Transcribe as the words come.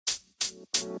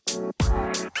On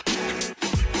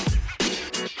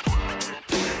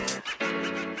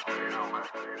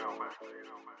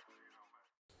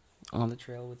the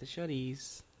trail with the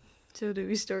Shutties. So do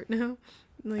we start now?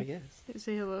 I guess.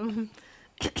 Say hello.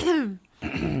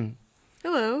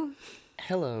 Hello.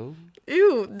 Hello.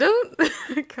 Ew,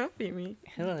 don't copy me.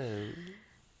 Hello.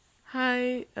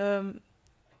 Hi,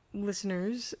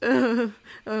 listeners. My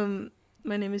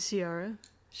name is Cyara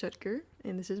Schuttger,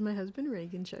 and this is my husband,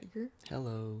 Reagan Schuttger.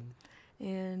 Hello.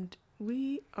 And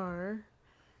we are,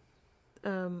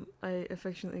 I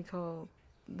affectionately call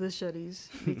the Shutties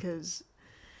because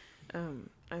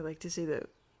I like to say that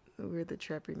we're the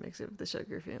trap remix of the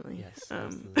Schuttger family. Yes.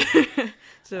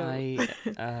 So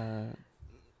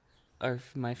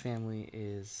my family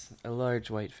is a large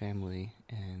white family,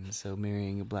 and so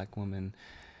marrying a black woman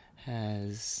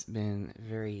has been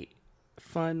very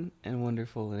fun and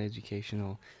wonderful and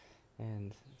educational,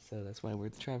 and so that's why we're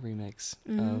the trap remix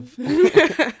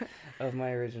of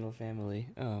my original family.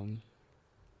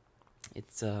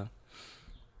 It's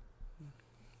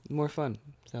more fun.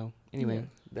 So anyway,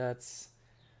 that's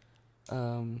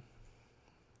the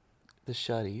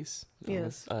Shutties.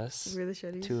 Yes, us. we're the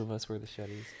Shutties. Two of us were the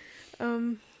Shutties.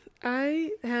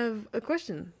 I have a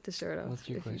question to start off. What's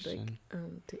your question? You'd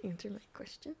like, to answer my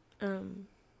question.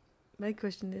 My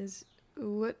question is,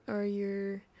 what are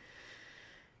your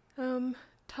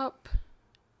top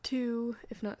 2,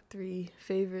 if not 3,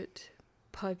 favorite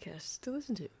podcasts to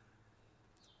listen to?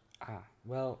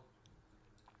 Well,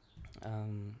 I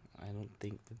don't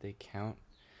think that they count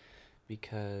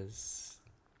because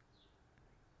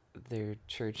they're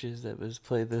churches that was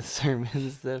play the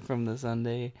sermons that from the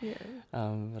Sunday. Yeah.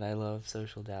 But I love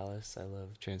Social Dallas. I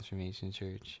love Transformation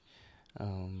Church.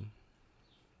 Them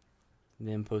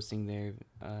posting their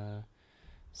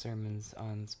sermons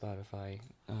on Spotify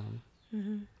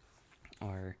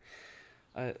are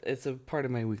it's a part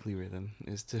of my weekly rhythm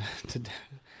is to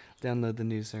download the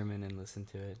new sermon and listen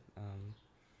to it.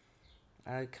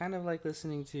 I kind of like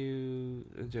listening to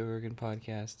a Joe Rogan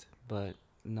podcast, but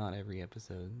not every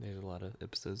episode. There's a lot of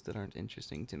episodes that aren't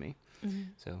interesting to me.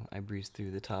 So I breeze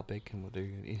through the topic and what they're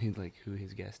like who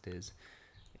his guest is,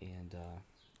 and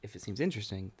if it seems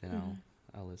interesting, then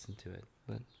I'll listen to it.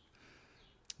 But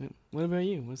what about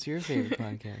you? What's your favorite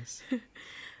podcast?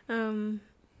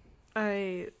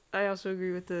 I also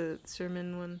agree with the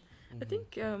sermon one. I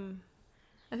think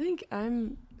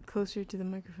I'm closer to the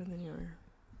microphone than you are.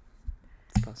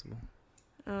 It's possible.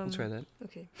 We'll try that.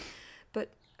 Okay.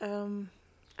 But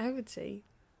I would say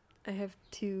I have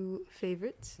 2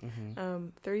 favorites.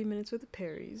 30 Minutes with the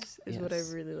Perrys is what I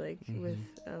really like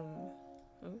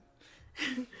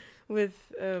with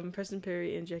Preston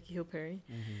Perry and Jackie Hill Perry.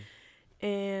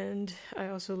 And I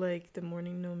also like the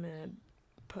Morning Nomad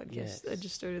podcast. Yes. I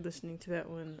just started listening to that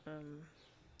one.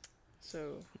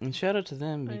 And shout out to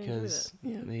them because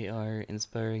they are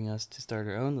inspiring us to start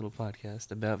our own little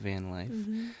podcast about van life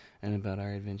and about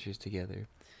our adventures together.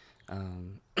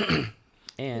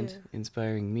 And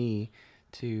inspiring me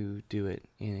to do it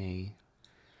in a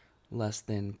less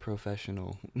than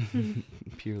professional,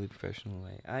 purely professional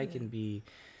way. I can be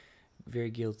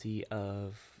very guilty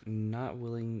of not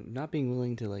being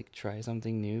willing to like try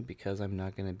something new because I'm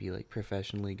not going to be like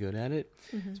professionally good at it,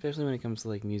 especially when it comes to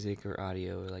like music or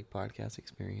audio or like podcast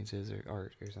experiences or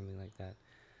art or something like that.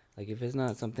 Like if it's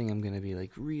not something I'm going to be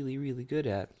like really, really good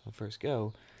at on first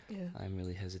go, I'm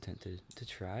really hesitant to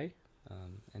try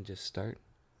and just start.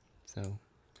 So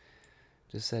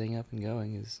just setting up and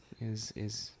going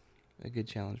is a good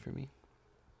challenge for me.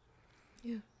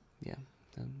 Yeah.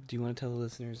 Do you want to tell the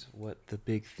listeners what the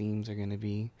big themes are going to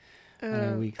be on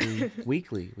our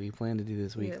weekly? We plan to do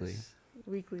this weekly. Yes.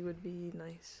 Weekly would be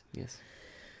nice. Yes.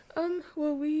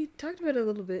 Well, we talked about it a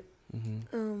little bit.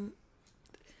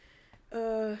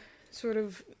 Sort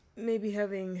of maybe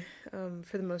having,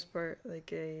 for the most part,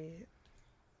 like a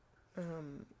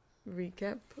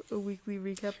weekly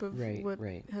recap of what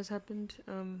has happened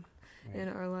in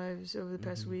our lives over the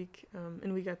past week.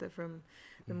 And we got that from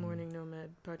the Morning Nomad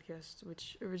podcast,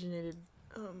 which originated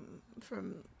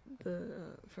from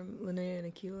Linnea and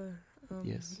Aquila,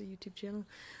 the YouTube channel.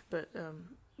 But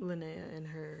Linnea and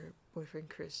her boyfriend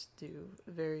Chris do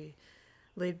a very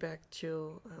laid-back,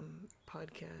 chill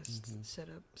podcast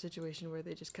setup situation where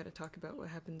they just kind of talk about what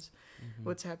happens,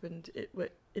 what's happened,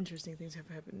 what interesting things have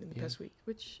happened in the past week,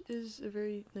 which is a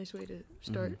very nice way to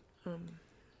start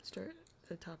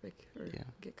a topic or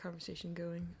get conversation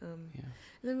going. And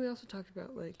then we also talked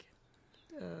about like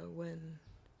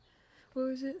what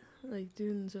was it, like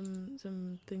doing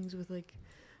some things with like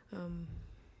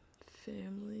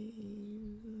family.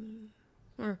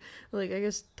 or like I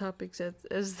guess topics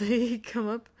as they come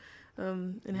up,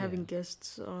 and having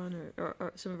guests on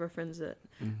or some of our friends that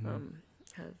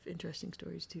have interesting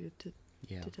stories to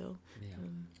tell. Yeah.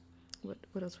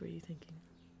 What else were you thinking?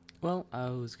 Well,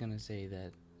 I was gonna say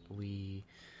that we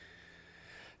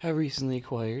have recently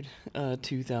acquired a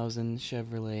 2000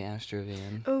 Chevrolet Astra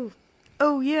van.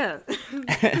 Oh yeah,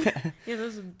 yeah. That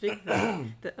was a big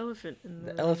thing. The elephant in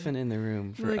the elephant in the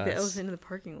room for like us. The elephant in the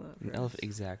parking lot.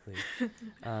 Exactly.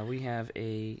 We have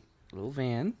a little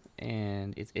van,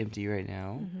 and it's empty right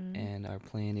now. And our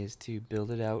plan is to build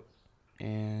it out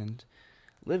and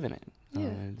live in it.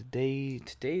 Yeah.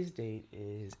 Today's date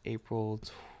is April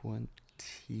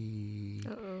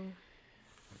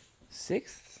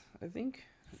 26th, I think.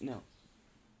 No,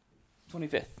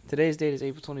 25th. Today's date is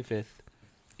April 25th.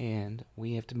 And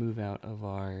we have to move out of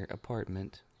our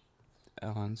apartment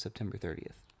on September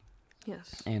 30th.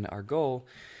 Yes. And our goal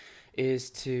is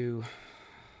to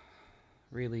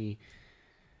really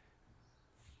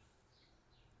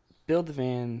build the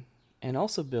van and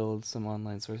also build some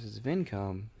online sources of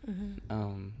income,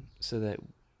 so that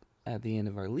at the end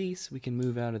of our lease, we can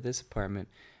move out of this apartment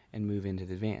and move into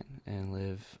the van and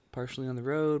live partially on the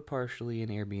road, partially in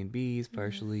Airbnbs,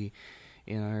 partially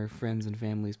in our friends and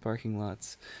family's parking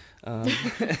lots. National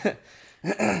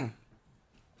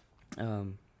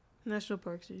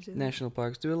parks, you say? National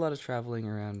parks. Do a lot of traveling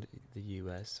around the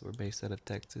U.S. We're based out of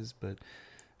Texas, but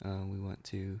we want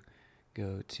to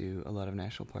go to a lot of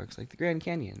national parks like the Grand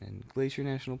Canyon and Glacier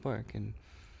National Park and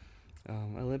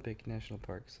Olympic National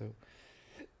Park. So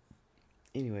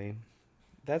anyway,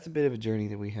 that's a bit of a journey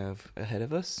that we have ahead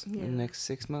of us in the next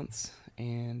 6 months,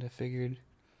 and I figured,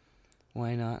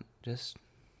 why not just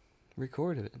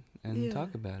record it and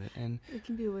talk about it? And it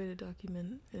can be a way to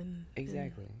document and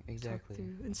exactly. Talk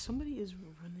through. And somebody is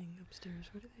running upstairs.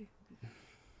 What are they?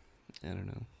 I don't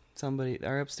know.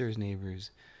 Our upstairs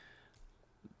neighbors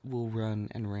will run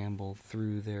and ramble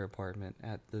through their apartment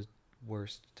at the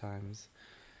worst times.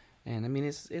 And I mean,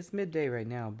 it's midday right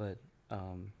now, but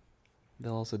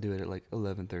they'll also do it at like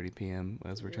 11:30 p.m.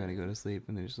 as we're trying to go to sleep,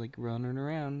 and they're just like running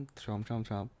around, chomp, chomp,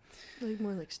 chomp. Like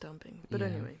more like stomping. But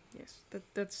anyway, yes,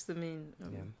 that's the main.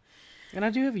 And I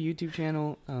do have a YouTube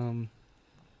channel, and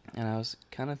I was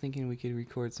kind of thinking we could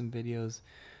record some videos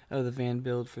of the van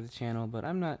build for the channel, but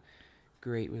I'm not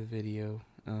great with video,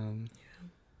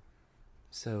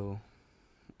 so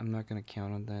I'm not going to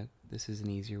count on that. This is an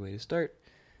easier way to start,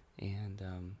 and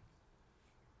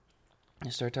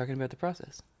start talking about the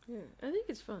process. Yeah, I think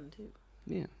it's fun too.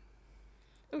 Yeah.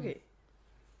 Okay.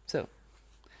 So, do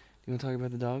you want to talk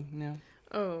about the dog now?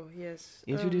 Oh, yes.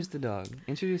 Introduce the dog.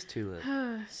 Introduce Tulip.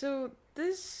 So,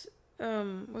 this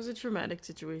was a traumatic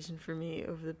situation for me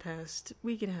over the past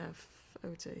week and a half, I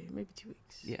would say, maybe 2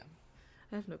 weeks. Yeah.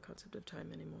 I have no concept of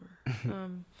time anymore.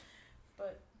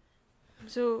 But,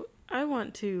 so, I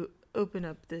want to open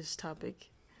up this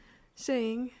topic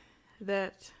saying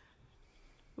that,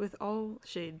 with all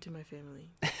shade to my family,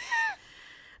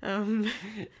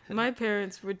 my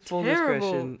parents were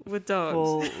terrible with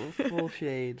dogs. Full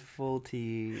shade, full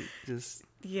tea, just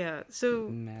so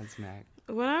mad smack.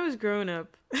 When I was growing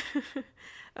up,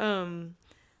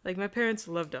 like my parents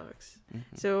love dogs,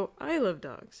 so I love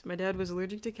dogs. My dad was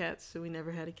allergic to cats, so we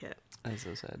never had a cat. That's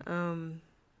so sad.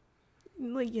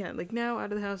 Like now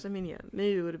out of the house, I mean,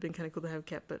 maybe it would have been kind of cool to have a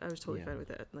cat, but I was totally fine with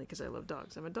that, like, because I love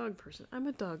dogs. I'm a dog person. I'm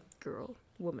a dog girl,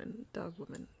 dog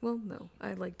woman. Well, no,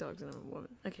 I like dogs and I'm a woman.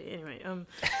 Okay, anyway,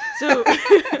 so,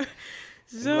 I'm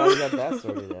glad you got that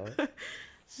sorted out.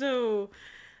 So,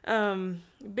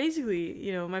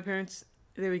 basically, my parents,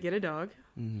 they would get a dog.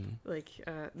 Like,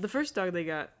 the first dog they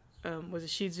got, was a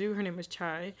Shih Tzu. Her name was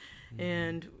Chai,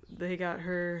 and they got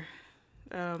her,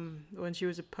 when she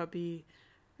was a puppy.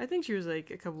 I think she was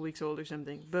like a couple weeks old or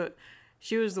something, but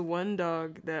she was the one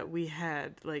dog that we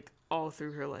had like all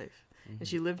through her life. And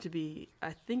she lived to be,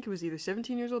 I think it was either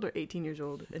 17 years old or 18 years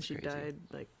old, and That's she crazy. died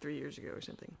like 3 years ago or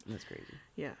something. That's crazy.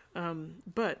 Yeah.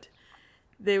 But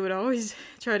they would always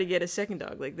try to get a second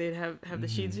dog. Like they'd have the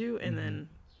Shih Tzu and then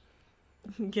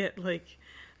get like,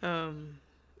 I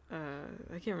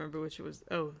can't remember which it was.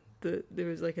 Oh, there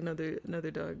was like another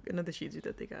dog, another Shih Tzu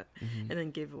that they got and then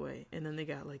gave away. And then they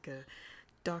got like a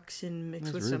Dachshund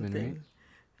mixed with Reuben, something. right?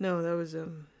 No, that was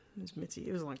Mitzi.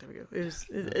 It was a long time ago. It was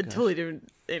a gosh. totally different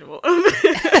animal.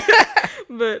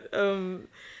 But so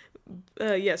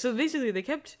basically they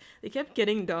kept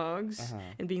getting dogs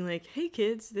and being like, "Hey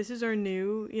kids, this is our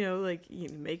new, like, you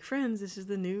make friends. This is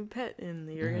the new pet, and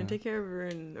you're gonna take care of her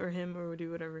or him or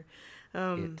do whatever."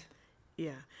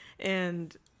 Yeah,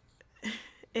 and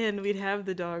we'd have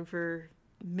the dog for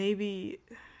maybe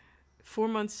 4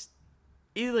 months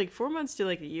either like 4 months to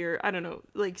like a year, I don't know,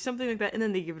 like something like that, and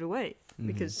then they give it away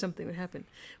because something would happen.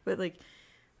 But like,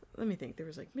 let me think. There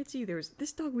was like Mitzi. There was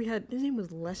this dog we had. His name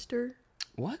was Lester.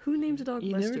 What? Who names a dog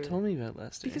you Lester? You never told me about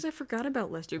Lester. Because I forgot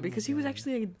about Lester, because he was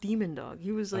actually a demon dog.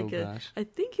 He was like I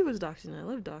think he was dachshund. I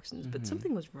love dachshunds, but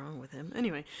something was wrong with him.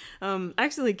 Anyway, I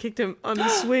accidentally kicked him on the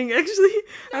swing. Actually,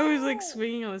 I was like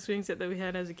swinging on the swing set that we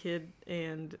had as a kid,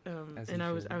 and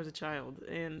I was a child,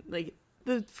 and like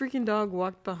the freaking dog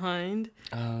walked behind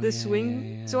the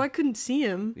swing, so I couldn't see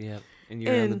him. Yep. And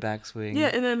you're on the backswing. Yeah,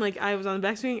 and then like I was on the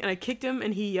backswing, and I kicked him,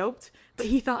 and he yelped, but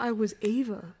he thought I was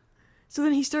Ava. So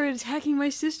then he started attacking my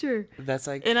sister. That's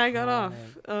like, and I got off.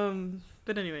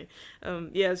 But anyway,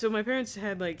 yeah. So my parents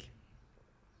had like,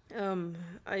 I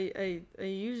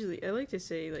like to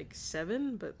say like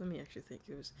 7, but let me actually think.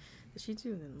 It was the Shih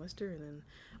Tzu, and then Lester, and then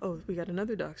we got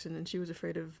another dachshund, and she was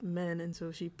afraid of men, and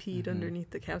so she peed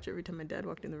underneath the couch every time my dad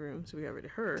walked in the room. So we got rid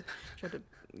of her. Tried to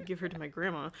give her to my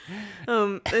grandma,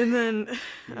 and then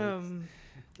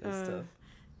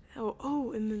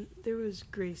and then there was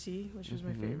Gracie, which was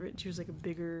my favorite. She was like a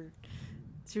bigger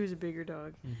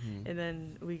dog. And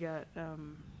then we got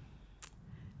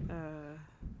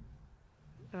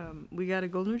a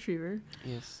golden retriever.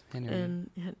 Yes, Henry. And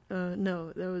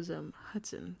no, that was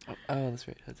Hudson. Oh, that's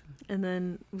right, Hudson. And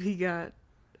then we got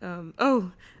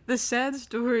the sad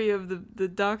story of the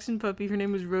dachshund puppy. Her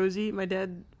name was Rosie. My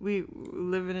dad, we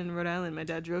living in Rhode Island. My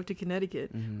dad drove to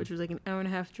Connecticut, which was like an hour and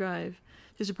a half drive,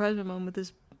 to surprise my mom with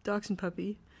this dachshund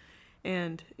puppy,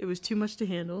 and it was too much to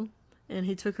handle, and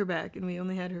he took her back, and we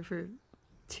only had her for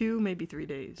 2, maybe 3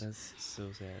 days. That's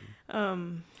so sad.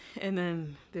 And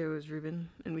then there was Reuben,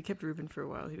 and we kept Reuben for a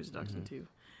while. He was a dachshund too.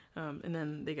 And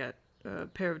then they got a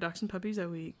pair of dachshund puppies that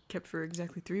we kept for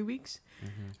exactly 3 weeks.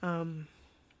 And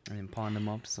then pawned them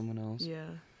off to someone else. Yeah,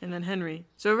 and then Henry.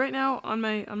 So right now on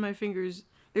my fingers,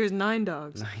 there's 9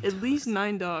 dogs. At least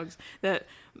 9 dogs that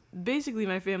basically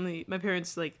my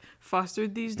parents like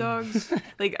fostered these dogs.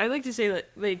 Like I like to say that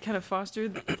they kind of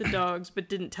fostered the dogs, but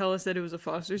didn't tell us that it was a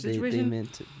foster situation.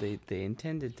 They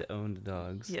intended to own the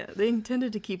dogs. Yeah, they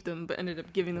intended to keep them, but ended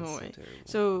up giving them away.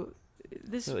 So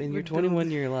in your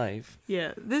 21-year life,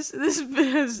 yeah, this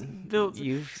has built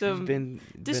you've some been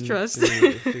distrust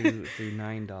through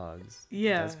 9 dogs.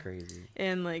 Yeah, that's crazy.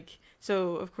 And like,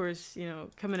 so of course,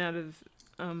 coming out of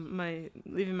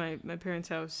leaving my parents'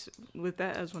 house with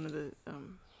that as one of the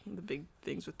big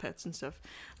things with pets and stuff,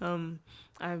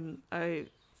 I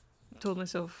told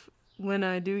myself, when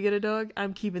I do get a dog,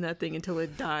 I'm keeping that thing until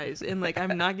it dies, and like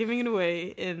I'm not giving it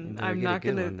away, and I'm not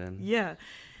gonna. Yeah,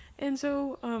 and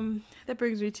so that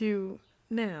brings me to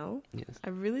now. Yes, I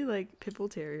really like pit bull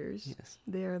terriers. Yes,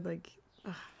 they are like,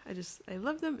 I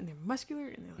love them, and they're muscular,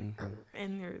 and they're like,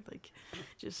 and they're like,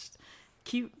 just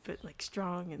cute, but like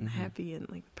strong and happy and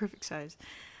like perfect size.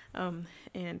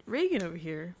 And Reagan over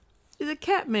here is a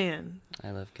cat man.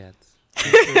 I love cats.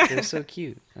 They're so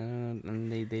cute.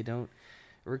 And they don't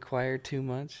require too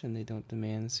much, and they don't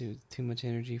demand too much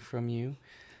energy from you.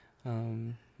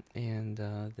 And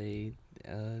they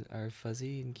are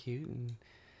fuzzy and cute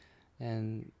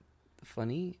and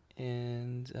funny.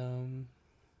 And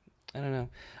I don't know.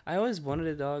 I always wanted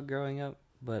a dog growing up,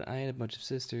 but I had a bunch of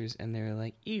sisters, and they were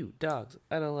like, ew, dogs,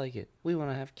 I don't like it. We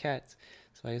want to have cats.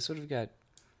 So I sort of got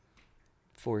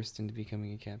forced into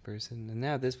becoming a cat person. And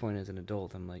now at this point as an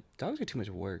adult, I'm like, dogs are too much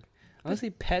work.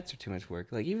 Honestly, pets are too much work.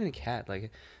 Like, even a cat.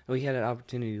 Like, we had an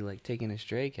opportunity to, like, take in a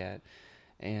stray cat.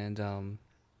 And then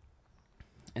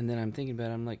I'm thinking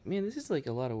about it, I'm like, man, this is, like,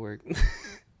 a lot of work.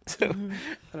 So,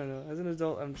 I don't know. As an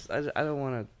adult, I don't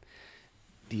want to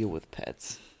deal with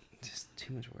pets. Just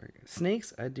too much work.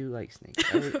 Snakes, I do like snakes.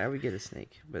 I would get a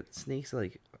snake, but snakes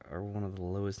are one of the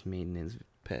lowest maintenance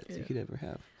pets you could ever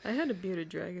have. I had a bearded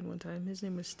dragon one time. His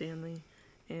name was Stanley,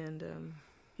 and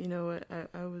you know what?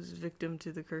 I was victim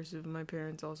to the curse of my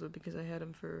parents also, because I had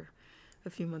him for a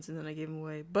few months and then I gave him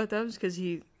away. But that was because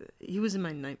he was in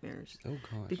my nightmares. Oh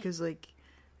gosh. Because like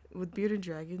with bearded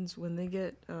dragons, when they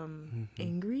get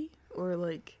angry or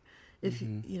like. If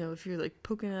if you're like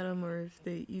poking at them, or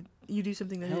if you do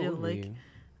something that they don't like,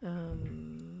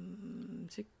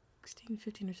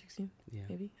 15 or 16,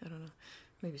 maybe, I don't know,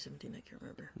 maybe 17, I can't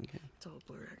remember. Okay. It's all a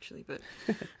blur actually, but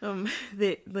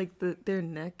they like their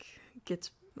neck gets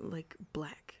like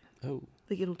black. Oh,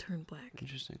 like it'll turn black.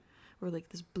 Interesting. Or like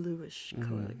this bluish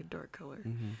color, like a dark color,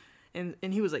 and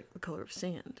he was like the color of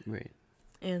sand. Right.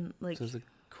 And like, so it's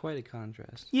quite a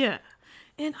contrast. Yeah,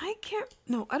 and I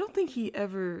don't think he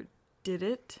ever did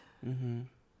it.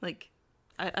 Like,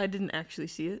 I didn't actually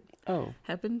see it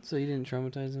happen. So you didn't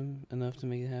traumatize him enough to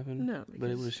make it happen? No. But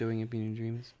it was showing up in your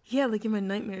dreams? Yeah, like in my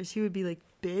nightmares, he would be like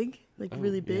big, like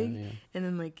really big, and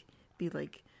then like be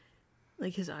like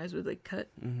his eyes would like cut,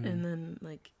 and then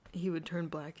like he would turn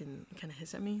black and kind of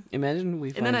hiss at me. Imagine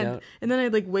we find out. And then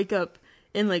I'd like wake up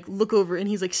and like look over and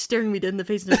he's like staring me dead in the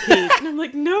face in a cage. And I'm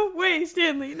like, no way,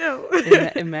 Stanley, no.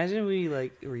 Imagine we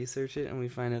like research it and we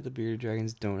find out the bearded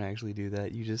dragons don't actually do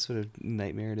that. You just sort of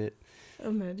nightmared it.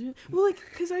 Imagine. Well, like,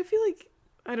 because I feel like,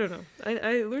 I don't know.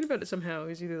 I learned about it somehow. It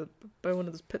was either by one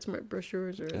of those PetSmart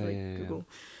brochures or Google.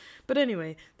 Yeah. But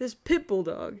anyway, this pit bull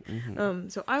dog.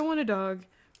 So I want a dog.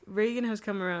 Reagan has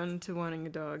come around to wanting a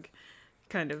dog.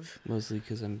 Kind of. Mostly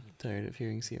because I'm tired of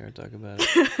hearing Cyara talk about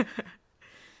it.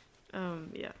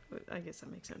 Yeah, I guess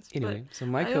that makes sense. Anyway, so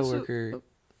my coworker...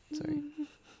 Sorry.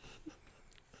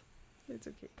 It's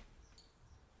okay.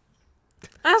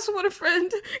 I also want a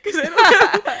friend, because I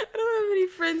don't have any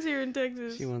friends here in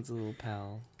Texas. She wants a little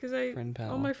pal. Friend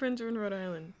pal. All my friends are in Rhode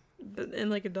Island. And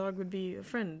like a dog would be a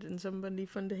friend and somebody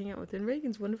fun to hang out with. And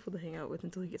Reagan's wonderful to hang out with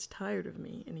until he gets tired of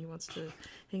me and he wants to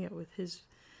hang out with his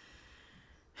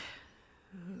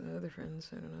other friends.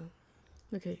 I don't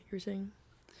know. Okay, you were saying?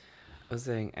 I was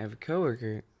saying I have a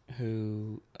coworker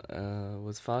who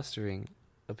was fostering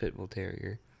a pit bull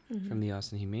terrier from the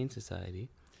Austin Humane Society,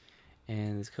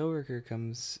 and this coworker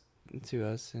comes to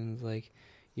us and is like,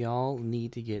 "Y'all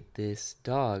need to get this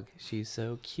dog. She's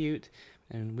so cute,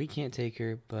 and we can't take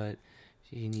her, but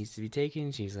she needs to be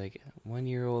taken. She's like a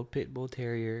 1-year-old pit bull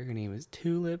terrier. Her name is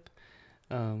Tulip.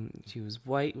 She was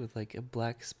white with like a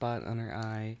black spot on her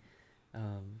eye,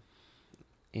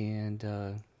 and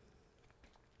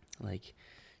like,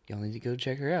 y'all need to go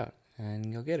check her out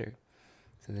and go get her."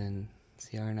 So then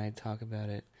Cyara and I talk about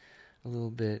it a little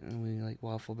bit, and we like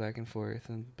waffle back and forth,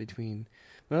 and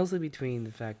mostly between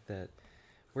the fact that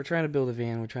we're trying to build a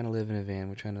van, we're trying to live in a van,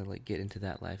 we're trying to like get into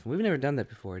that life, and we've never done that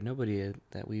before. Nobody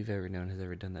that we've ever known has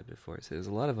ever done that before, so there's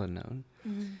a lot of unknown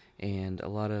and a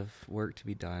lot of work to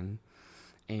be done,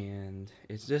 and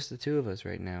it's just the two of us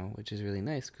right now, which is really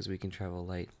nice because we can travel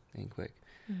light and quick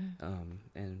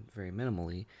and very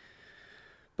minimally.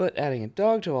 But adding a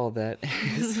dog to all that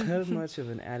is so much of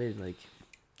an added like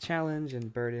challenge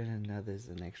and burden, and now there's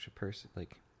an extra person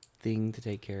like thing to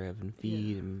take care of and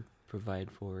feed and provide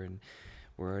for, and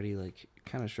we're already like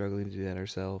kind of struggling to do that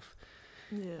ourselves.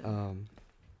 And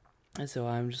so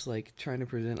I'm just like trying to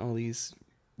present all these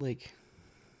like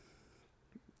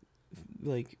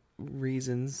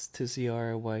reasons to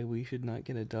Cyara why we should not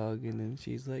get a dog, and then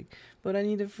she's like, "But I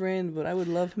need a friend, but I would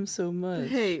love him so much."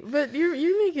 Hey, but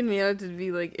you're making me out to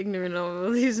be like ignorant of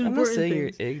all these important things. I'm not saying you're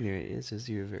ignorant, it's just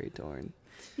you're very torn.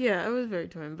 Yeah, I was very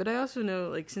torn, but I also know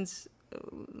like since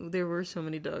there were so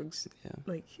many dogs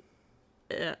like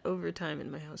over time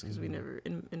in my house, because we never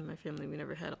in my family we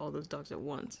never had all those dogs at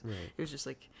once. Right. It was just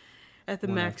like at the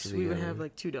one max we would have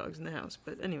like 2 dogs in the house.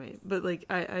 But anyway, but like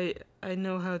I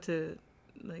know how to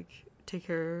like take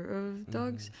care of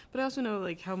dogs, but I also know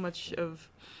like how much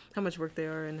work they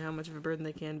are and how much of a burden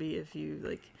they can be if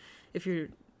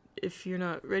you're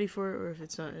not ready for it, or if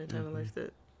it's not in a time of life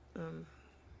that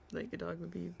like a dog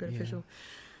would be beneficial.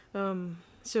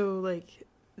 So like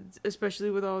especially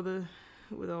with all of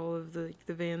the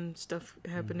van stuff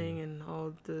happening and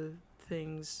all the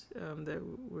things that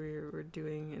we're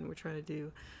doing and we're trying to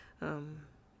do,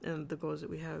 and the goals that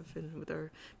we have, and with our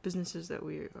businesses that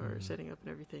we are setting up and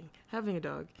everything, having a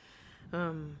dog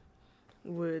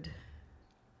would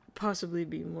possibly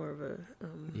be more of a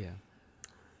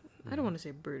I don't want to say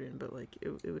burden, but like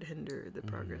it would hinder the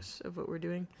progress of what we're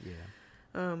doing.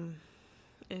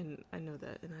 And I know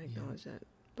that, and I acknowledge that,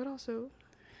 but also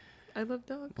I love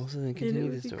dogs. Also, then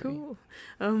continue the story. Cool.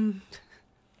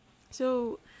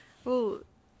 So,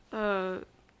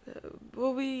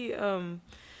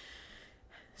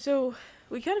 so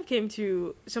we kind of came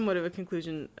to somewhat of a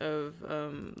conclusion of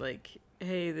like,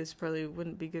 hey, this probably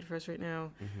wouldn't be good for us right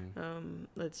now.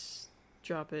 Let's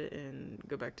drop it and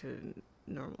go back to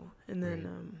normal. And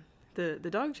then the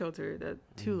dog shelter that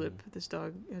Tulip, this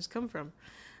dog, has come from,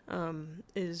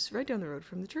 is right down the road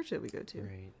from the church that we go to.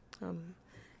 Right.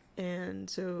 And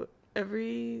so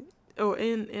in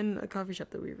a coffee shop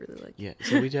that we really like. Yeah,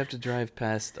 so we'd have to drive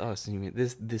past Austin. You mean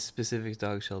this specific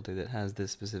dog shelter that has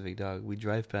this specific dog. We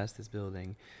drive past this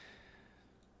building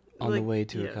on the way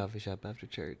to a coffee shop after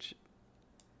church.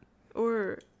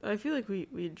 Or I feel like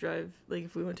we drive, like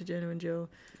if we went to Jano and Joe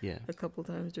a couple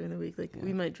times during the week, like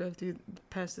we might drive through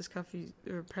past this coffee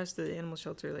or past the animal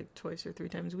shelter like twice or 3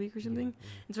 times a week or something.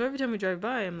 And so every time we drive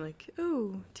by, I'm like,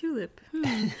 oh, Tulip.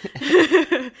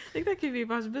 Like that could be a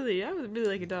possibility. I would really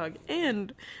like a dog.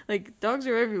 And like dogs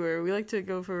are everywhere. We like to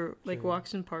go for like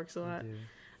walks in parks a lot.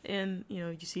 And, you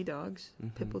know, you see dogs.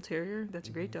 Pit Bull Terrier, that's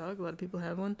a great dog. A lot of people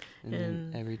have one.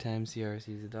 And every time Cyara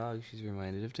sees a dog, she's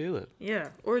reminded of Tulip. Yeah,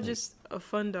 or just a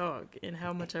fun dog and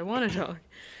how much I want a dog.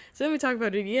 So then we talk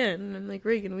about it again, and I'm like,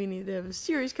 Reagan, we need to have a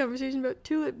serious conversation about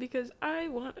Tulip because I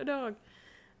want a dog.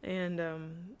 And,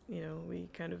 you know, we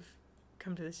kind of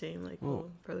come to the same, like,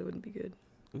 well, probably wouldn't be good.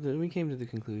 Then we came to the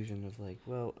conclusion of, like,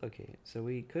 well, okay, so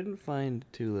we couldn't find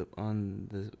Tulip on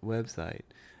the website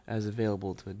as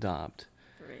available to adopt.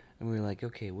 Right. And we were like,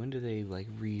 okay, when do they, like,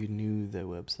 renew the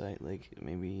website? Like,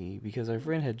 maybe, because our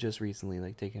friend had just recently,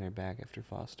 like, taken her back after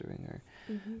fostering her.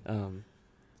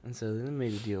 And so then we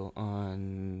made a deal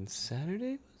on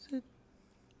Saturday, was it?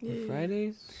 Or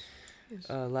Friday?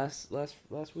 Yes.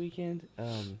 Last weekend.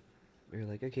 We were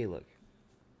like, okay, look.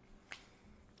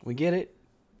 We get it,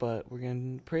 but we're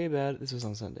going to pray about it. This was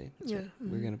on Sunday. Right.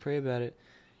 We're going to pray about it.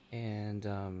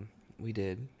 And we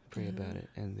did pray about it.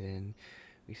 And then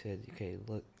we said, okay,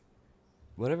 look,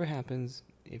 whatever happens,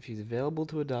 if she's available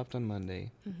to adopt on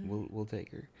Monday, we'll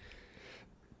take her.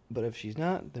 But if she's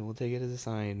not, then we'll take it as a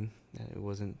sign that it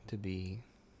wasn't to be,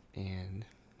 and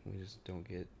we just don't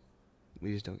get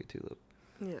Tulip.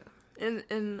 Yeah,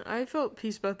 and I felt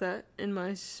peace about that in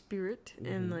my spirit,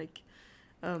 and like,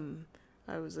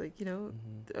 I was like, you know,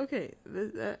 okay,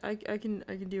 I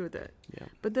can deal with that. Yeah.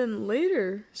 But then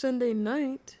later Sunday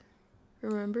night,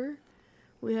 remember,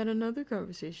 we had another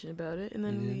conversation about it, and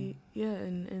then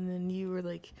and then you were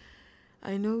like,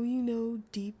 I know you know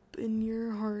deep in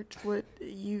your heart what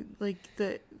you like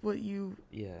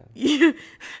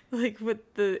like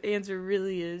what the answer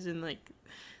really is, and like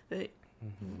that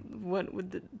what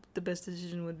would the best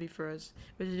decision would be for us,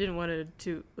 which I didn't want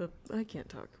to I can't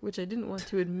talk, which I didn't want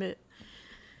to admit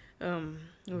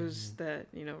was that,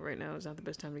 you know, right now is not the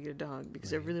best time to get a dog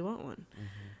because I really want one.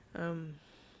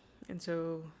 And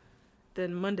so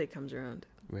then Monday comes around.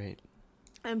 Right.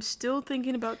 I'm still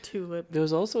thinking about Tulip. There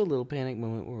was also a little panic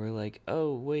moment where we're like,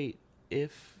 oh, wait,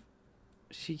 if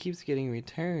she keeps getting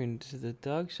returned to the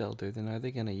dog shelter, then are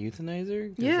they going to euthanize her?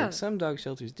 'Cause, like, some dog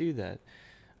shelters do that,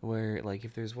 where, like,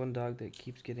 if there's one dog that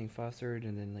keeps getting fostered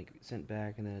and then, like, sent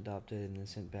back and then adopted and then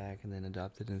sent back and then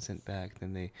adopted and sent back,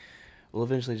 then they will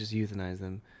eventually just euthanize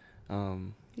them.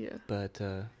 But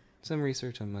some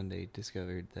research on Monday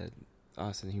discovered that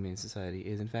Austin Humane Society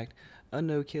is, in fact, a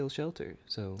no-kill shelter.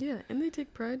 So yeah, and they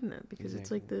take pride in that because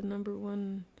it's like the number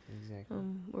one,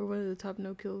 or one of the top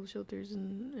no-kill shelters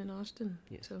in Austin.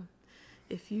 Yes. So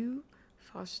if you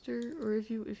foster, or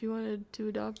if you wanted to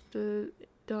adopt a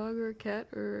dog or a cat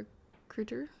or a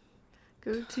critter,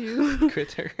 go to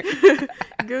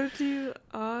go to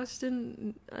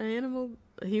Austin Animal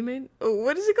Humane. Oh,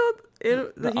 what is it called?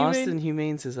 The Austin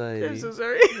Humane Society. I'm so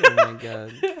sorry. Oh my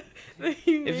god.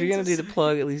 If you're gonna do the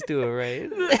plug, at least do it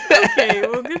right. Okay,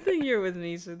 well, good thing you're with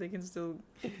me, so they can still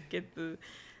get the.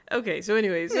 Okay, so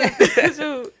anyways,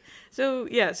 so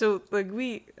like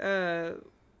we had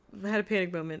a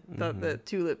panic moment, thought that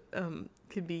Tulip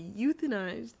could be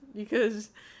euthanized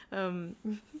because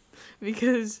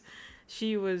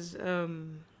she was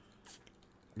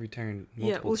returned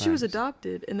multiple well, times. she was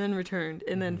adopted and then returned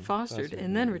and then fostered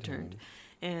and then returned.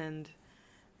 And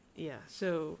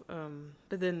so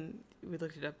but then we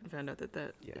looked it up and found out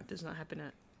that does not happen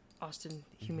at Austin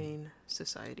Humane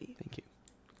Society. Thank you.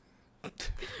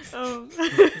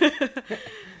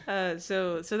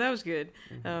 So that was good.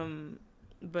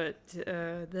 But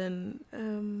then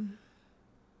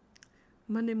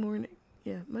Monday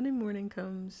morning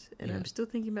comes, and I'm still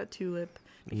thinking about Tulip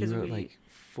because you wrote like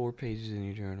 4 pages in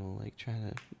your journal, like trying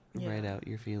to write out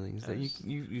your feelings. That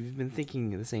you've been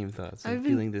thinking the same thoughts and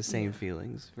feeling the same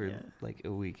feelings for like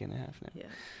a week and a half now. Yeah,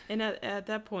 and at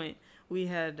that point we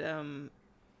had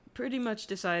pretty much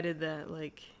decided that,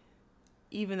 like,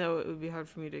 even though it would be hard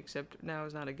for me to accept, now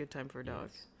is not a good time for a dog.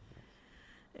 Yes.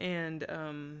 And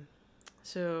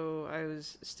so I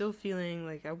was still feeling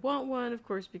like I want one, of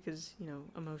course, because, you know,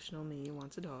 emotional me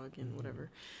wants a dog and whatever.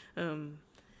 And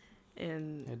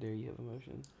how dare you have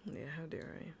emotion? Yeah, how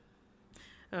dare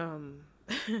I?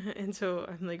 And so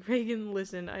I'm like, Reagan,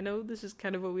 listen, I know this is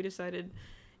kind of what we decided,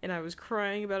 and I was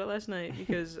crying about it last night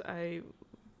because I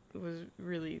was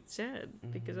really sad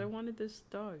because I wanted this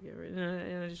dog,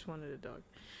 and I just wanted a dog.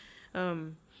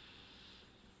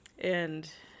 And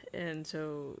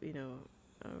so, you know,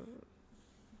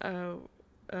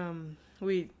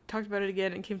 we talked about it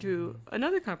again and came to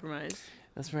another compromise.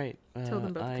 That's right. Tell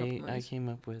them about the compromise. I came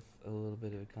up with a little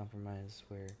bit of a compromise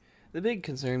where the big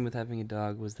concern with having a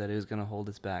dog was that it was going to hold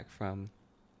us back from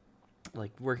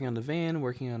like working on the van,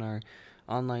 working on our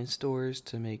online stores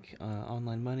to make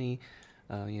online money.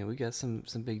 We got some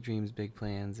big dreams, big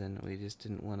plans, and we just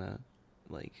didn't want to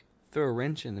like throw a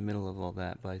wrench in the middle of all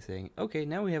that by saying, okay,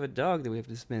 now we have a dog that we have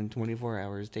to spend 24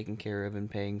 hours taking care of and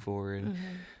paying for, and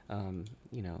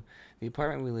the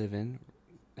apartment we live in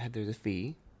there's a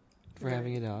fee for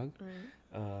having a dog.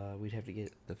 Right. We'd have to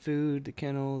get the food, the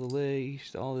kennel, the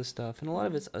leash, all this stuff, and a lot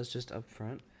of it's us just up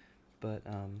front. But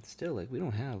still, like, we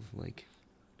don't have like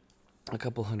a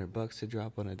couple $100 to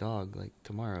drop on a dog like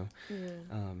tomorrow.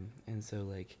 Yeah. And so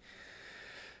like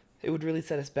it would really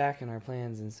set us back in our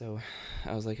plans. And so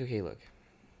I was like, okay, look,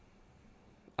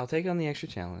 I'll take on the extra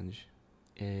challenge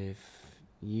if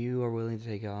you are willing to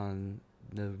take on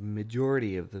the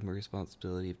majority of the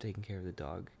responsibility of taking care of the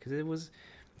dog, because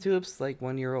Tulip's like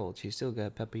 1 year old. She's still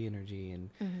got puppy energy and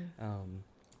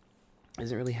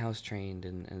isn't really house trained,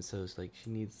 and so it's like she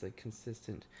needs like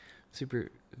consistent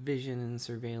supervision and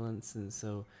surveillance. And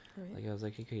so like I was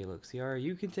like, okay, look, Cyara,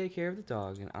 you can take care of the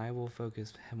dog and I will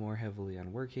focus more heavily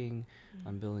on working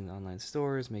on building online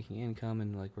stores, making income,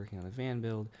 and like working on the van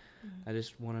build. I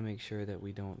just want to make sure that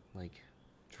we don't like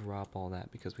drop all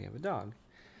that because we have a dog.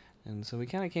 And so we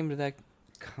kind of came to that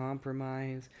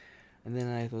compromise. And then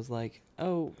I was like,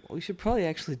 oh, we should probably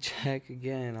actually check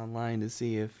again online to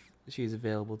see if she's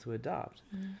available to adopt.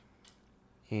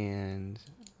 And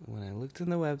when I looked on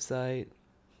the website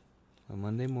on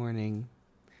Monday morning,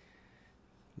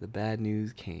 the bad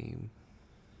news came.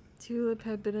 Tulip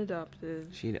had been adopted.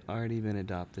 She'd already been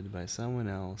adopted by someone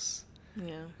else.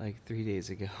 Yeah. Like 3 days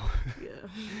ago. Yeah.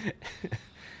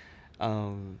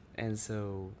 And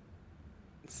so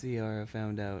Cyara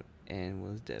found out and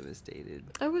was devastated.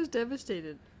 I was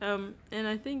devastated. And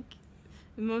I think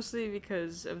mostly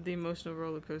because of the emotional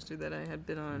roller coaster that I had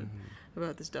been on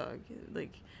about this dog.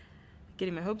 Like,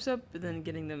 getting my hopes up, and then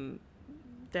getting them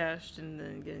dashed, and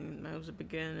then getting my hopes up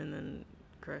again, and then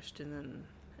crushed, and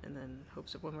then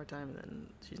hopes up one more time, and then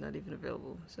she's not even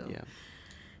available. So yeah.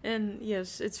 And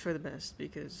yes, it's for the best,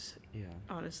 because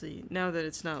honestly, now that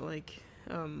it's not like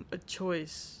a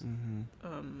choice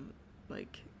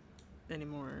like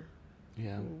anymore.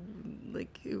 Yeah.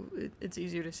 Like it's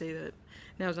easier to say that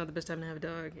now is not the best time to have a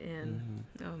dog, and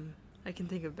I can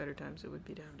think of better times it would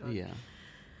be to have a dog.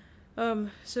 Yeah.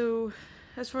 So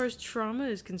as far as trauma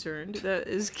is concerned, that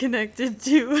is connected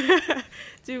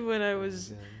to when I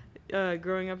was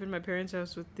growing up in my parents'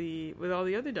 house with all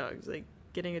the other dogs, like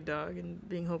getting a dog and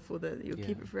being hopeful that you'll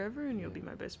keep it forever and you'll be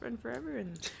my best friend forever,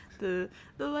 and the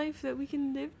life that we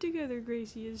can live together,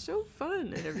 Gracie, is so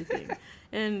fun and everything.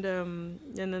 And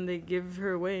then they give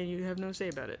her away and you have no say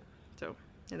about it. So,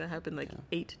 and that happened like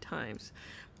 8 times.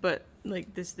 But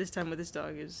like this time with this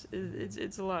dog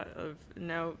it's a lot of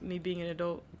now me being an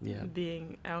adult,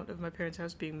 being out of my parents'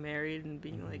 house, being married, and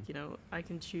being like, I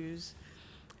can choose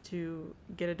to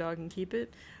get a dog and keep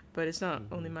it, but it's not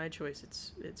only my choice,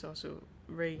 it's also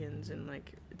Reagan's, and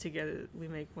like together we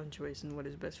make one choice and what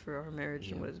is best for our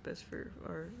marriage and what is best for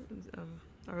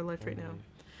our life right now.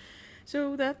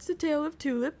 So that's the Tail of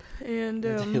Tulip, and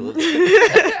and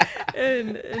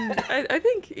I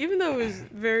think even though it was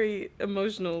very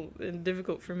emotional and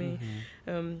difficult for me,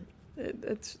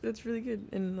 that's really good,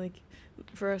 and like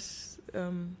for us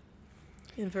and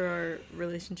for our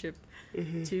relationship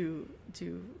to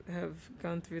have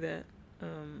gone through that,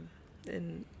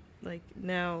 and like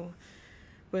now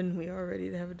when we are ready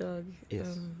to have a dog,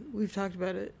 we've talked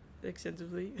about it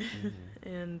extensively,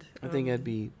 and I think I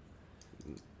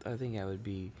would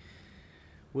be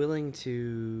willing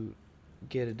to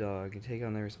get a dog and take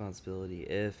on the responsibility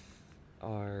if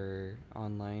our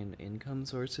online income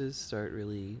sources start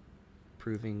really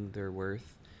proving their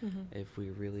worth. If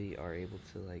we really are able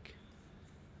to like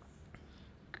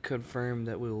confirm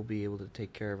that we will be able to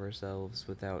take care of ourselves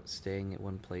without staying at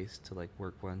one place to like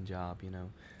work one job,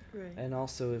 Right. And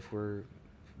also if we're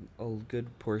a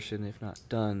good portion, if not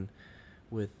done,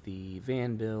 with the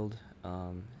van build,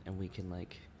 and we can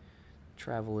like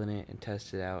travel in it and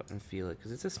test it out and feel it,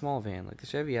 because it's a small van. Like the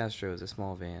Chevy Astro is a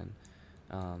small van,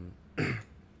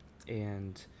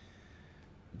 and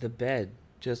the bed,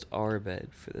 just our bed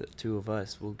for the two of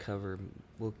us, will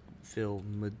fill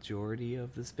majority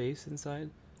of the space inside.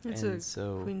 It's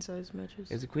queen size mattress.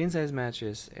 It's a queen size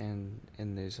mattress, and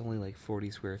there's only like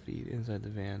 40 square feet inside the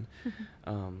van.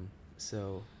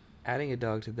 So adding a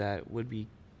dog to that would be,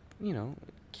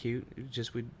 cute. It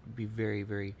just would be very,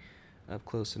 very up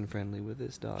close and friendly with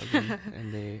this dog,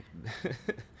 and they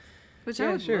Which yeah,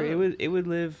 I would sure. love. It would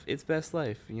live its best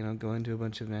life, you know, going to a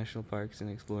bunch of national parks and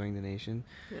exploring the nation.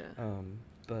 Yeah.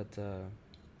 But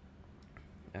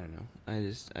I don't know.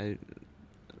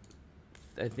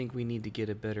 I think we need to get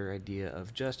a better idea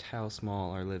of just how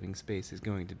small our living space is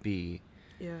going to be.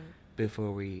 Yeah.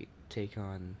 Before we take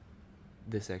on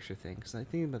this extra thing, because I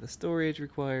think about the storage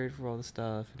required for all the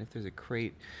stuff, and if there's a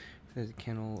crate, if there's a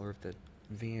kennel, or if the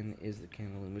van is the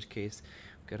kennel, in which case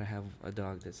we've got to have a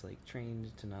dog that's like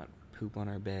trained to not poop on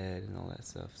our bed and all that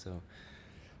stuff. So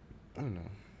I don't know.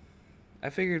 I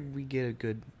figured we get a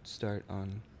good start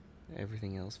on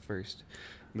everything else first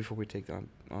before we take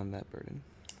on that burden.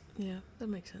 Yeah, that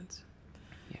makes sense.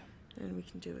 Yeah. And we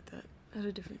can deal with that at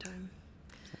a different time.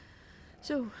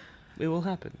 So it will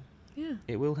happen. Yeah.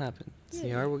 It will happen. Yeah.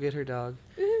 Ciara will get her dog.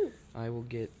 Woohoo. I will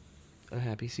get a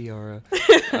happy Ciara.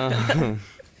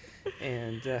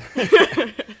 And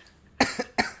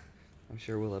I'm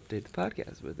sure we'll update the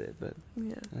podcast with it, but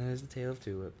yeah. That is the Tail of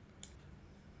Tulip.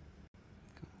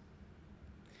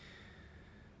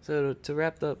 So to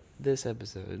wrap up this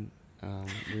episode,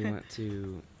 we want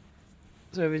to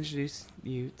sort of introduce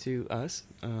you to us.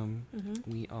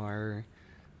 We are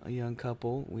a young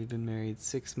couple. We've been married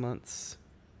 6 months.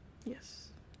 Yes.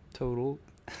 Total.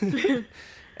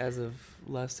 As of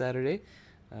last Saturday.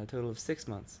 A total of 6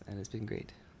 months, and it's been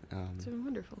great. It's been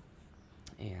wonderful.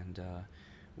 And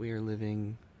we are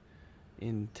living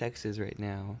in Texas right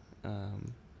now.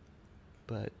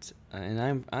 But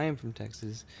I am from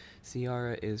Texas.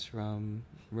 Ciara is from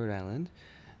Rhode Island.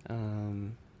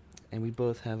 And we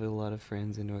both have a lot of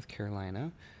friends in North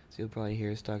Carolina. So you'll probably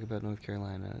hear us talk about North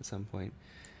Carolina at some point.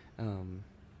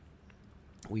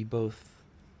 We both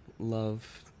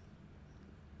love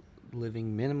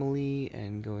living minimally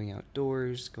and going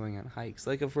outdoors, going on hikes.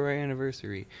 Like for our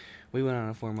anniversary, we went on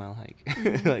a 4-mile hike.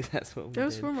 Mm-hmm. Like that's what we did. That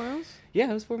was 4 miles?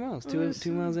 Yeah, it was 4 miles. Oh,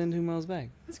 2 miles in, 2 miles back.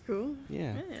 That's cool.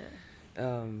 Yeah.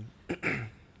 And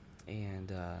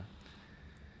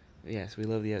yes, we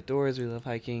love the outdoors. We love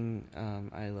hiking.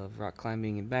 I love rock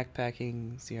climbing and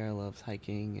backpacking. Ciara loves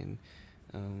hiking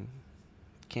and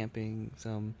camping.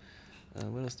 Some.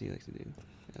 What else do you like to do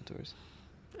outdoors?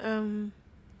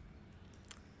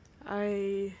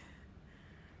 I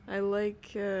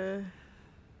like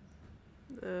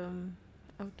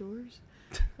outdoors.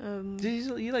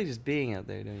 You like just being out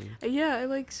there, don't you? Yeah, I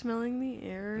like smelling the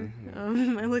air.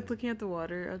 Mm-hmm. I like looking at the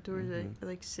water outdoors. Mm-hmm. I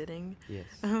like sitting. Yes.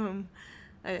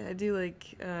 I do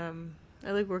like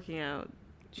I like working out.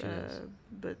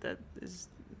 But that is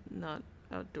not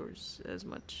outdoors as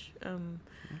much.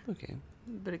 Okay.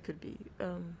 But it could be.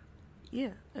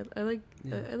 Yeah, I like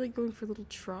I like going for a little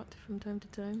trot from time to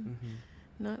time.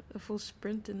 Mm-hmm. Not a full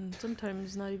sprint, and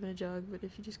sometimes not even a jog. But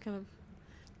if you just kind of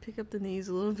pick up the knees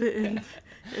a little bit, and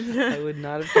I would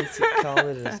not have called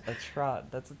it a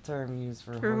trot. That's a term used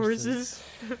for horses.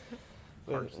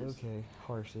 Horses. Okay,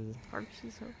 horses.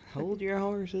 Horses. Hold your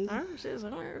horses. Horses.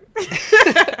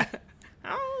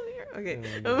 Okay.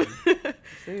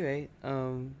 So anyway,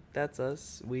 that's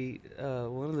us. We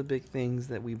one of the big things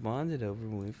that we bonded over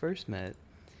when we first met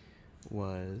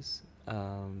was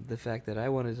the fact that I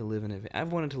wanted to live in a van.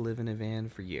 I've wanted to live in a van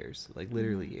for years, like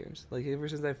literally years. Like ever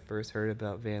since I first heard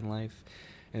about van life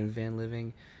and van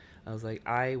living, I was like,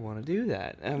 I want to do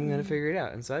that. I'm gonna figure it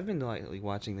out. And so I've been like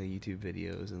watching the YouTube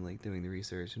videos and like doing the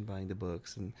research and buying the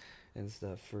books and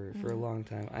stuff for a long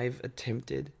time. I've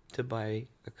attempted to buy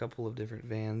a couple of different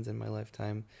vans in my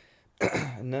lifetime.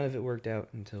 None of it worked out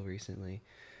until recently.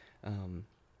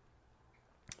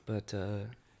 But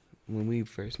when we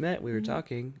first met, we were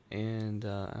talking, and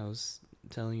I was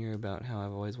telling her about how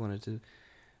I've always wanted to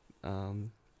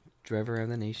drive around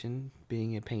the nation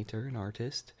being a painter, an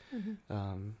artist,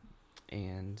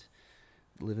 and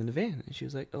live in a van. And she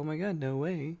was like, oh my God, no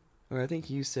way. Or I think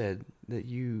you said that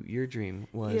your dream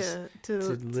was to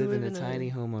live in a tiny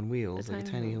home on wheels, like a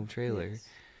tiny home trailer,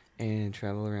 and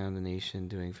travel around the nation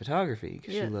doing photography,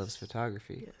 because she loves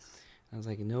photography. Yes. I was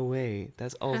like, no way,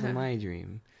 that's also my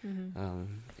dream.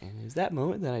 And it was that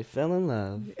moment that I fell in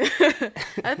love.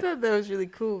 I thought that was really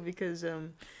cool because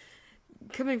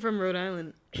coming from Rhode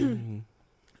Island,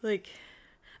 like,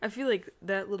 I feel like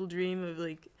that little dream of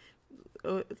like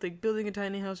building a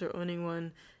tiny house or owning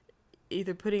one,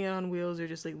 either putting it on wheels or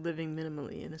just like living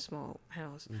minimally in a small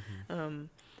house.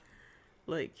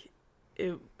 Like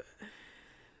it,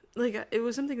 like it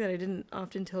was something that I didn't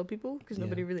often tell people because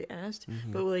nobody really asked.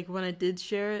 Mm-hmm. But like when I did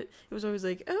share it, it was always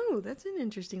like, oh, that's an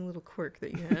interesting little quirk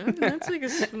that you have. And that's like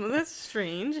that's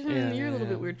strange. And you're a little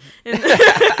bit weird. And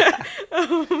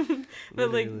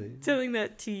but like telling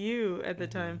that to you at the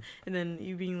time, and then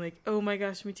you being like, oh my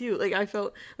gosh, me too. Like I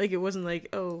felt like it wasn't like,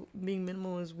 oh, being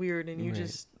minimal is weird and you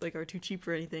just like are too cheap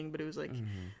for anything. But it was like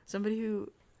somebody who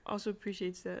also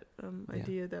appreciates that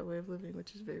idea, that way of living,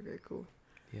 which is very, very cool.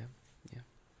 Yeah.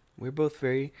 We're both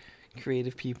very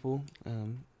creative people.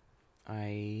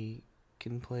 I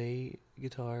can play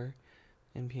guitar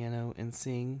and piano and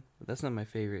sing. But that's not my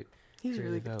favorite creative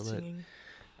really good outlet. Singing.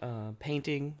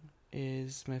 Painting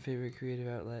is my favorite creative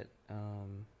outlet.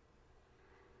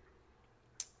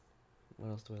 What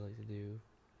else do I like to do?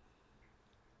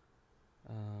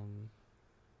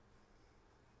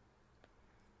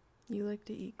 You like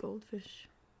to eat goldfish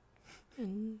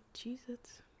and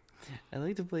Cheez-Its. I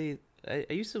like to play. I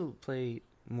used to play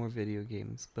more video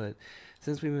games, but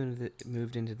since we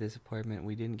moved into this apartment,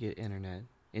 we didn't get internet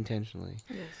intentionally.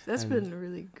 Yes, that's been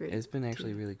really great. It's been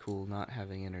actually really cool not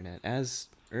having internet. As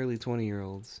early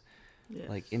 20-year-olds,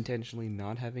 like intentionally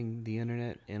not having the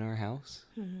internet in our house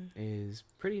is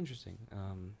pretty interesting.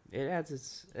 It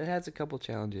has a couple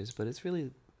challenges, but it's really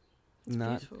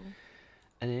not peaceful.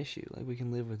 An issue. Like we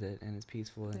can live with it, and it's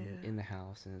peaceful in the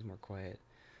house, and it's more quiet.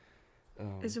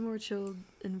 It's a more chilled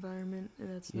environment, and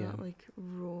it's not like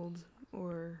ruled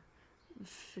or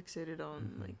fixated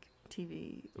on like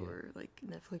TV or like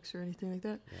Netflix or anything like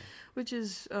that, which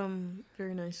is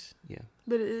very nice. Yeah.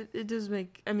 But it does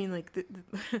make, I mean, like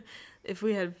if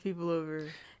we had people over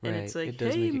and it's like,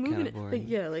 hey, moving it, like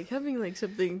like having like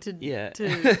something to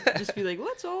just be like,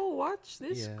 let's all watch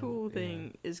this cool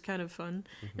thing is kind of fun,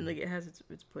 and like it has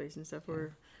its place and stuff.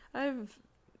 Or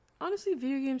honestly,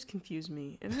 video games confuse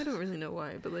me, and I don't really know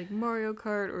why. But like Mario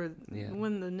Kart or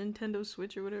when the Nintendo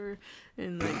Switch or whatever,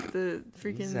 and like the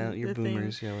freaking your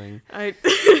boomers yelling.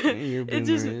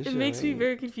 It makes me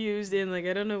very confused, and like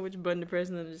I don't know which button to press,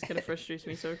 and then it just kind of frustrates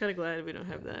me. So I'm kind of glad we don't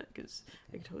have that, because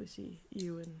I can totally see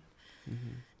you and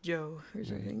Joe or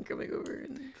something coming over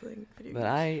and playing video games. But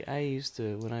I used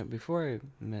to before I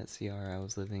met Cyara, I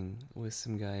was living with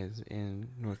some guys in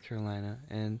North Carolina,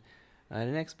 and I had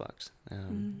an Xbox,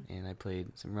 and I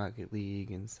played some Rocket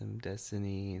League and some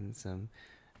Destiny and some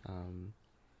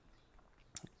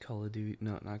Call of Duty.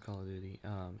 No, not Call of Duty.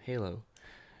 Halo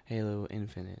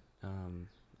Infinite.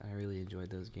 I really enjoyed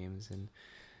those games, and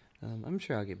I'm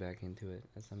sure I'll get back into it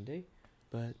someday,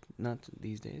 but not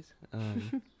these days.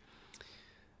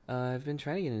 I've been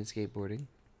trying to get into skateboarding.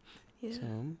 Yeah.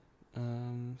 So,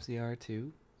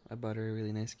 CR2. I bought her a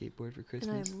really nice skateboard for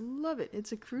Christmas. And I love it.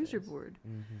 It's a cruiser board.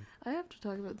 I have to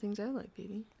talk about things I like,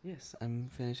 baby. Yes, I'm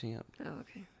finishing up. Oh,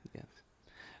 okay. Yes.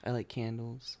 I like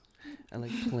candles. I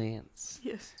like plants.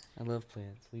 Yes. I love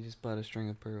plants. We just bought a string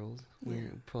of pearls.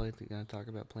 We're probably going to talk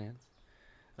about plants.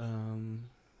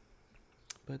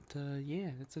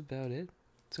 That's about it.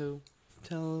 So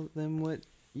tell them what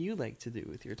you like to do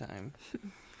with your time.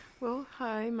 Well,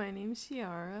 hi, my name's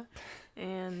Cyara,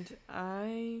 and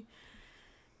I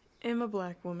am a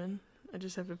black woman. I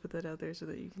just have to put that out there so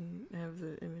that you can have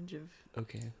the image of...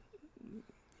 Okay.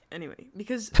 Anyway,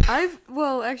 because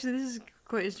actually, this is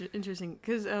quite interesting,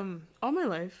 because all my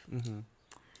life,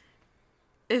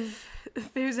 if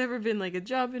there's ever been like a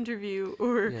job interview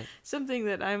or something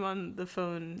that I'm on the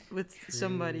phone with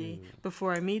somebody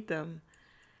before I meet them,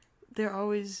 they're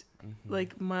always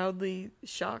like mildly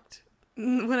shocked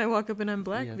when I walk up and I'm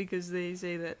black, because they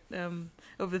say that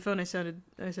over the phone I sounded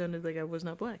like I was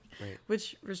not black,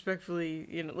 which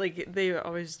respectfully, like they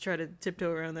always try to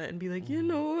tiptoe around that and be like,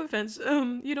 no offense,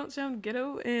 you don't sound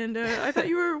ghetto, and I thought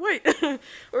you were white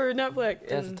or not black.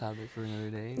 That's a topic for another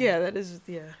day. Yeah, that is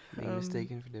being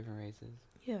mistaken for different races.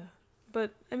 Yeah,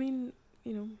 but I mean,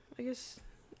 I guess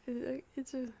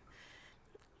it's a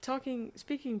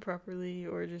speaking properly,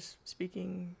 or just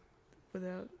speaking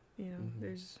without,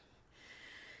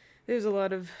 there's a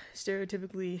lot of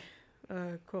stereotypically,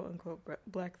 quote unquote,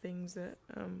 black things that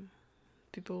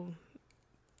people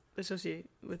associate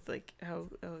with like how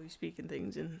you speak and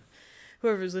things. And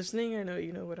whoever's listening, I know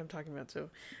you know what I'm talking about. So,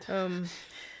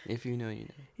 if you know, you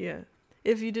know. Yeah.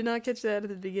 If you did not catch that at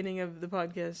the beginning of the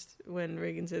podcast when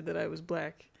Reagan said that I was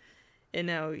black, and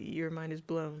now your mind is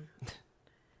blown,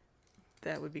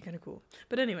 that would be kind of cool.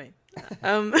 But anyway,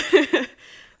 what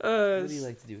do you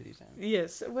like to do with your time?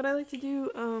 Yes, what I like to do,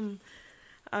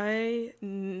 I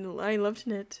love to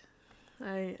knit.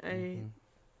 I'm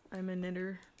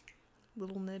a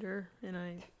little knitter, and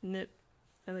I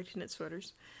like to knit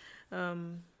sweaters.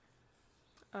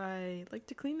 I like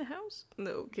to clean the house.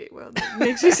 No, okay, well, that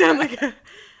makes me sound like a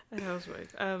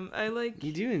housewife. I like...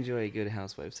 You do enjoy a good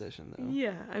housewife session, though.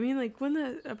 Yeah, I mean, like, when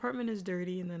the apartment is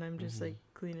dirty and then I'm just, like,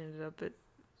 cleaning it up, it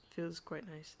feels quite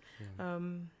nice. Yeah.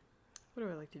 What do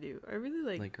I like to do? I really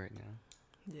like... Like right now.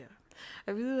 Yeah.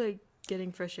 I really like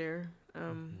getting fresh air,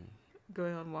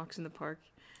 going on walks in the park.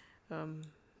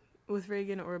 With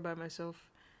Reagan or by myself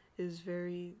is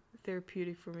very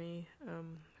therapeutic for me.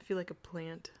 I feel like a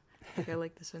plant. Like, I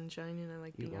like the sunshine and I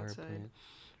like being outside.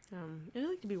 And I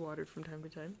like to be watered from time to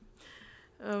time.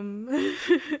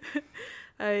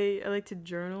 I like to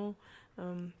journal.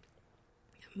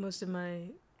 Most of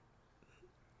my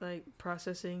like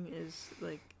processing is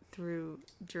like through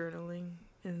journaling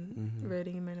and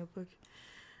writing in my notebook.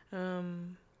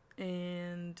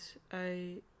 And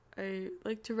I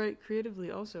like to write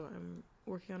creatively also. I'm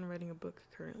working on writing a book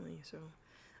currently, so...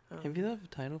 Have you have a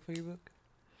title for your book?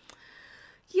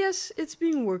 Yes, it's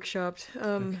being workshopped.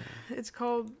 Okay. It's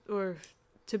called, or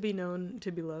To Be Known,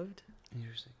 To Be Loved.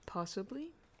 Interesting. Possibly.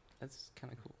 That's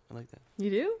kind of cool. I like that. You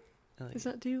do? I like it's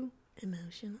not too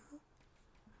emotional.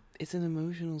 It's an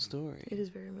emotional story. It is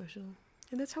very emotional.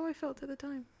 And that's how I felt at the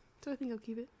time. So I think I'll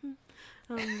keep it.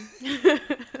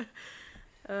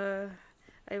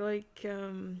 I like,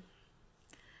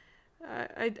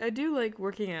 I do like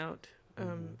working out.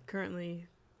 Currently,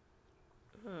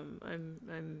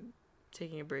 I'm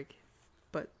taking a break,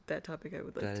 but that topic I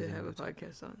would like to have a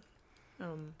podcast on.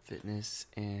 Fitness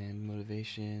and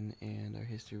motivation and our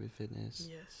history with fitness.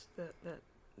 Yes, that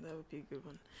would be a good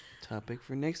one. Topic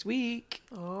for next week.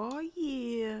 Oh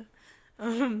yeah.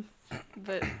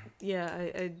 But yeah,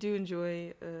 I do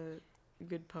enjoy a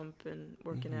good pump and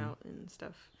working out and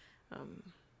stuff.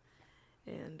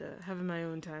 And having my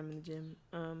own time in the gym.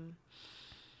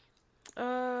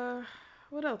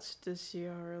 What else does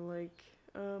Cyara like?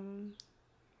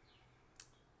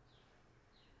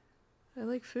 I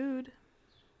like food.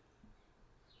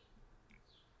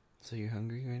 So you're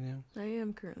hungry right now? I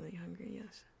am currently hungry,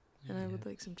 yes. And I would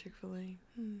like some Chick-fil-A.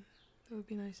 That would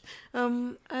be nice. I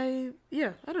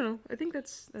don't know. I think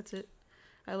that's it.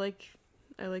 I like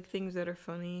things that are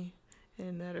funny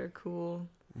and that are cool.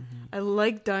 I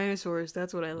like dinosaurs.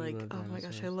 That's what I like. Oh my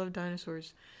gosh, I love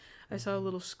dinosaurs. I saw a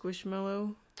little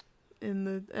squishmallow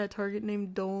at Target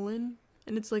named Dolan,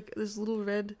 and it's like this little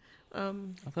red. I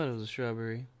thought it was a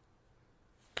strawberry.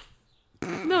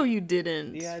 No, you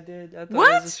didn't. Yeah, I did. I thought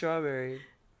it was a strawberry,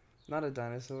 not a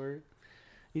dinosaur.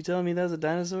 You telling me that was a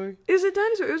dinosaur? It was a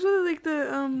dinosaur. It was one of like the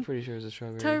I'm pretty sure it was a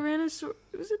strawberry. Tyrannosaur.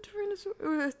 Was it Tyrannosaur?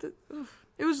 Or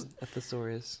it was a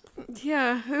thesaurus.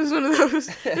 Yeah, it was one of those.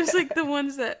 There's like the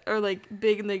ones that are like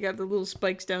big and they got the little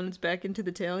spikes down its back into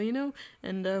the tail, you know?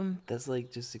 And that's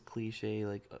like just a cliche,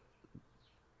 like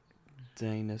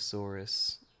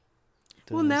Dinosaurus.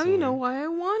 Well, now you know why I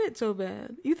want it so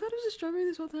bad. You thought it was a strawberry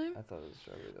this whole time? I thought it was a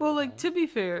strawberry. Well, like, to be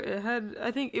fair, it had,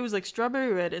 I think it was like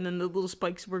strawberry red and then the little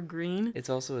spikes were green. It's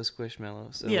also a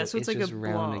squishmallow, so, yeah, so it's like just a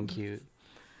round blob. And cute.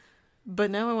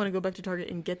 But now I want to go back to Target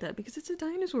and get that because it's a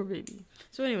dinosaur baby.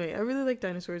 So anyway, I really like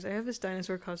dinosaurs. I have this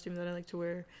dinosaur costume that I like to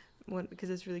wear because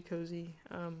it's really cozy.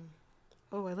 I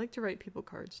like to write people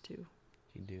cards too.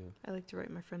 You do. I like to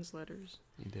write my friends letters.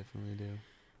 You definitely do.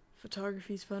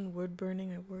 Photography's fun. Wood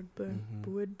burning. I wood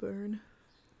burn.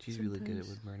 She's really good at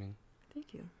wood burning.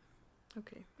 Thank you.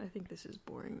 Okay, I think this is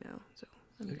boring now, so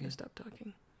I'm going to stop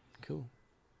talking. Cool.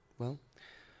 Well,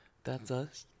 that's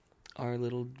us. Our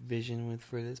little vision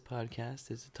for this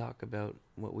podcast is to talk about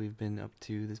what we've been up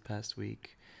to this past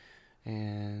week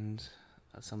and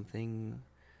something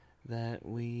that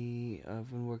we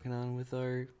have been working on with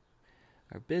our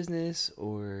business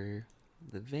or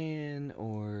the van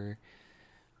or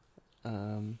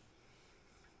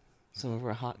some of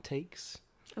our hot takes.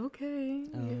 Okay.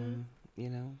 You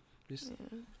know, just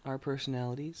our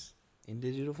personalities in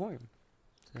digital form.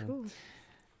 So, cool.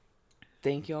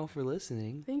 Thank y'all for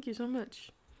listening. Thank you so much.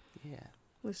 Yeah.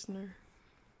 Listener.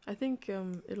 I think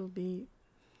it'll be,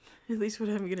 at least what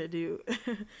I'm going to do,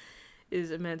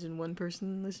 is imagine one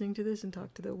person listening to this and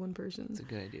talk to that one person. That's a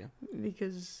good idea.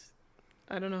 Because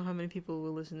I don't know how many people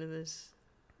will listen to this,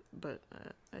 but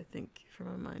I think from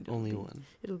my mind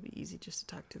it'll be easy just to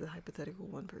talk to the hypothetical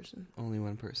one person. Only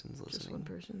one person's listening. Just one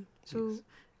person. So yes.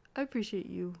 I appreciate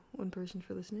you, one person,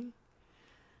 for listening.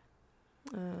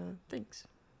 Thanks.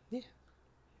 Yeah.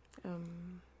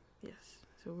 Yes.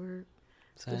 So we're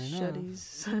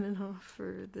signing off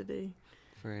for the day.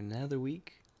 For another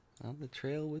week on the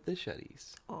trail with the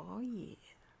Shutties. Oh yeah.